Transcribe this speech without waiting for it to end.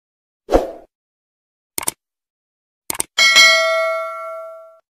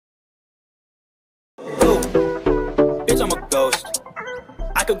ghost.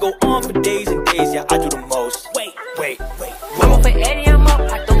 I could go on for days and days, yeah, I do the most. Wait. I'm up for Eddie, I'm up,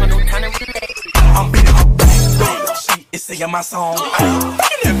 I don't got no time to relate. I'm beating her back, she is singing my song.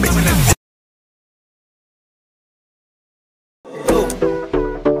 That bitch in the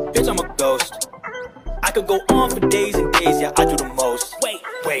bitch, I'm a ghost. I could go on for days and days, yeah, I do the most. Wait.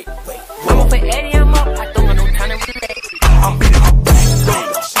 I'm up for Eddie, I'm up, I don't got no time to relate. I'm beating her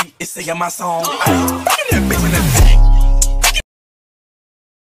back, she is singing my song. That bitch in the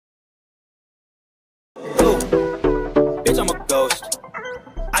bitch, I'm a ghost.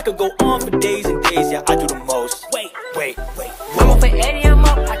 I could go on for days and days, yeah, I do the most. Wait. I'm up for Eddie, I'm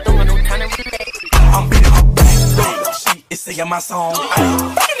up, I don't got no time to relate. I'm beating her back, she is singing my song.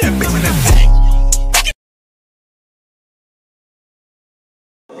 That bitch in the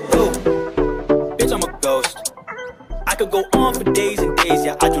bitch, I'm a ghost. I could go on for days and days,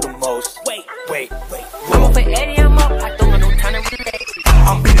 yeah, I do the most. Wait. I'm up for Eddie, I'm up, I don't got no time to relate.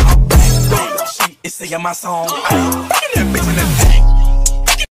 I'm beating her back, she is singing my song. That bitch in the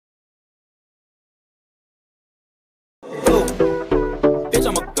bitch,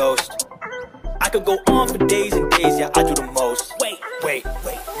 I'm a ghost. I could go on for days and days, yeah, I do the most. Wait.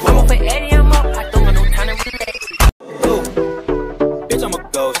 I'm up for Eddie, I'm up, I don't got no time to relate. Bitch, I'm a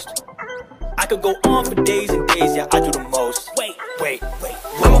ghost. I could go on for days and days, yeah, I do the most. Wait.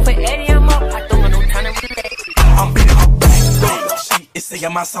 I'm up for Eddie, I'm up, I don't got no time to relate. I'm beating her back, she is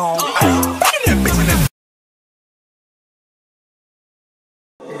singing my song. That bitch in the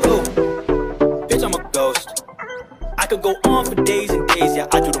bitch, I'm a ghost. I could go on for days and days, yeah,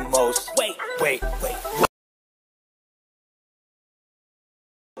 I do the most. Wait.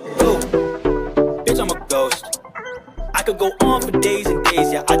 Bitch, I'm a ghost. I could go on for days and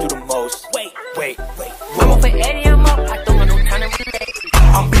days, yeah, I do the most. Wait. I'm up for Eddie, I'm up, I don't got no time to relate.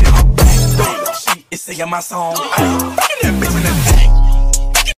 I'm beating her back, she is singing my song. That bitch in the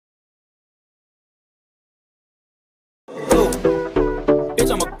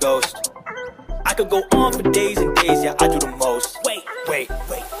bitch, I'm a ghost. I could go on for days and days, yeah, I do the most. Wait.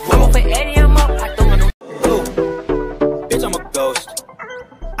 I'm up for Eddie, I'm up, I don't got no bitch, I'm a ghost.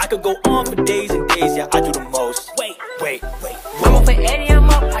 I could go on for days and days, yeah, I do the most. Wait. I'm up for Eddie, I'm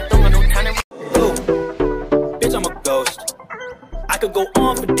up, I don't got no time to bitch, I'm a ghost. I could go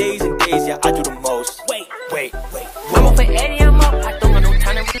on for days and days, yeah, I do the most. Wait. I'm up for Eddie, I'm up, I don't got no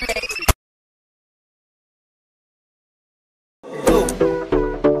time to relate.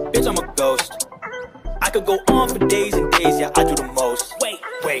 Bitch, I'm a ghost. I could go on for days and days, yeah, I do the most. Wait.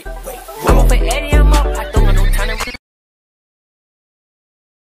 I'm up for Eddie, I'm up, I don't got no time to relate.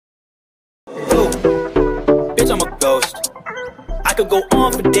 Bitch, I'm a ghost. I could go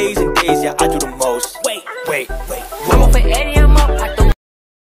on for days and days, yeah, I do the most. Wait. I'm up for Eddie, I'm up, I don't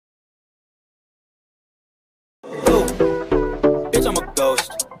bitch, I'm a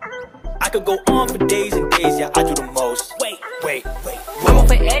ghost. I could go on for days and days, yeah, I do the most. Wait. I'm up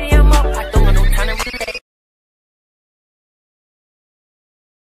for Eddie, I'm up, I don't got no time to relate.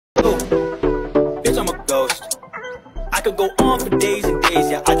 Bitch, I'm a ghost. I could go on for days and days,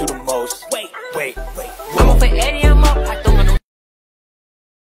 yeah, I do the most. Wait. I'm up for Eddie, I'm up, I don't got no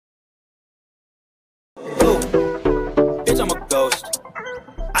bitch, I'm a ghost.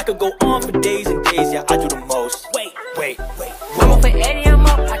 I could go on for days and days, yeah, I do the most. Wait. I'm up for Eddie, I'm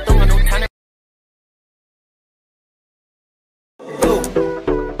up, I don't got no time to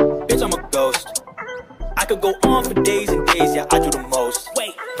bitch, I'm a ghost. I could go on for days and days, yeah, I do the most.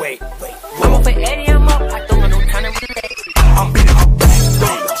 Wait. I'm up for Eddie, I'm up, I don't got no time to relate. I'm beating her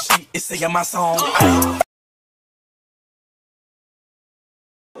back, she is singing my song.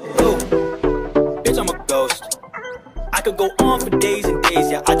 Bitch, I'm a ghost. I could go on for days and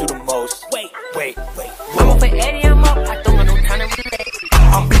days, yeah, I do the most. Wait. I'm up for Eddie, I'm up, I don't got no time to relate.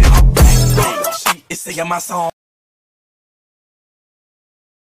 I'm beating her back, she is singing my song.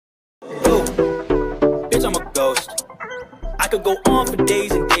 Bitch, I'm a ghost. I could go on for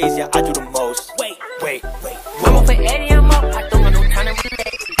days and days, yeah, I do the most. Wait. I'm up for Eddie, I'm up, I don't got no time to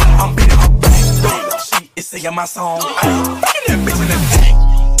relate. I'm beating her back, she is singing my song. That bitch in the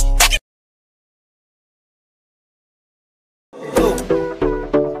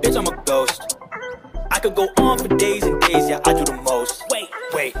bitch, I'm a ghost. I could go on for days and days, yeah, I do the most. Wait.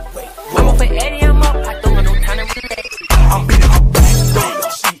 I'm up for Eddie, I'm up, I don't got no time to relate. I'm beating her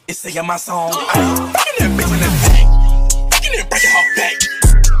back, she is singing my song. That bitch in the you need to break her back.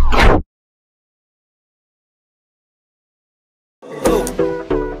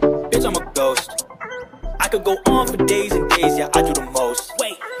 Bitch, I'm a ghost. I could go on for days and days, yeah, I do the most.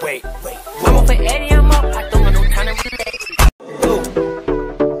 Wait. I'm up for Eddie, I'm up, I don't got no time to relate.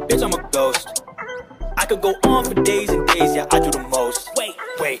 Bitch, I'm a ghost. I could go on for days and days, yeah,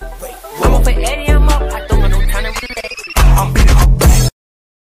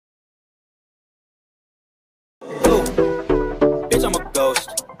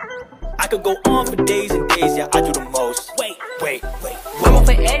 for days and days, yeah, I do the most. Wait. One more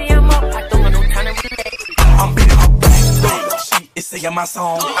for Eddie, I'm up. I don't got no time to relate. I'm beating her back. She is singing my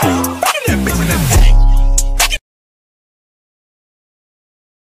song. Fucking that bitch in the back.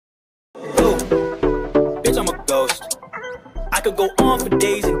 Bitch, I'm a ghost. I could go on for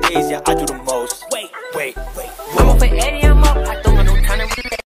days and days, yeah, I do the most. Wait. One more for Eddie, I'm up. I don't got no time to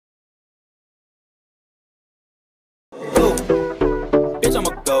relate. Bitch, I'm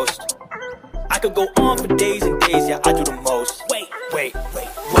a ghost. I could go on for days and days, yeah, I do the most. Wait.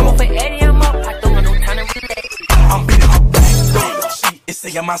 One more for Eddie, I'm up. I don't got no time to relate. I'm beating her back. She is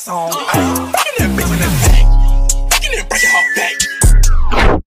singing my song. Fucking that bitch in the back. Fucking and breaking her back.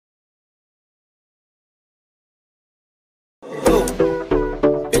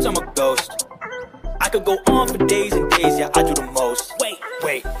 Bitch, I'm a ghost. I could go on for days and days, yeah, I do the most. Wait.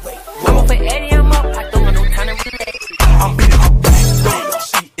 One more for Eddie, I'm up. I don't got no time to relate. I'm beating her back.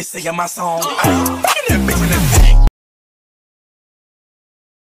 She is singing my song. Fucking that bitch in the back.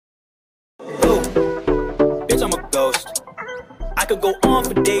 Bitch, I'm a ghost. I could go on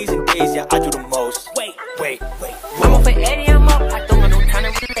for days and days, yeah, I do the most. Wait. One more for Eddie, I'm up. I don't got no time to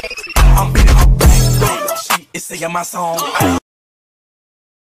relate. I'm beating her back. She is singing my song.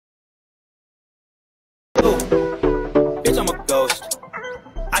 Bitch, I'm a ghost.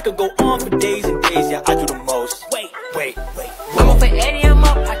 I could go on for days and days, yeah, I do the most. Wait. One more for Eddie, I'm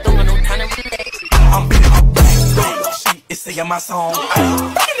up. I don't got no time to relate. I'm beating her back. She is singing my song.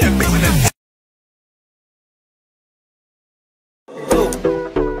 Fucking that bitch in the back.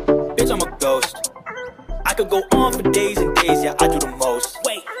 Bitch, I'm a ghost. I could go on for days and days, yeah, I do the most.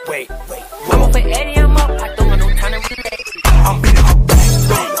 Wait. One more for Eddie, I'm up. I don't got no time to relate. I'm beating her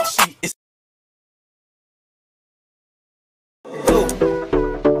back. She is.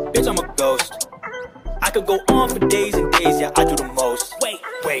 Bitch, I'm a ghost. I could go on for days and days, yeah, I do the most. Wait.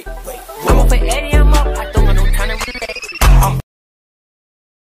 One more for Eddie, I'm up. I don't got no time to relate.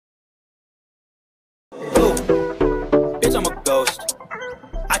 Bitch, I'm a ghost.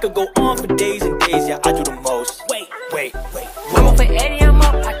 I could go on for days and days, yeah, I do the most. Wait. One more for Eddie, I'm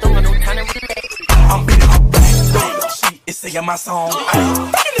up. I don't got no time to relate. I'm beating her back. She is singing my song.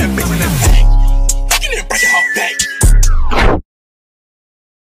 Fucking that bitch in the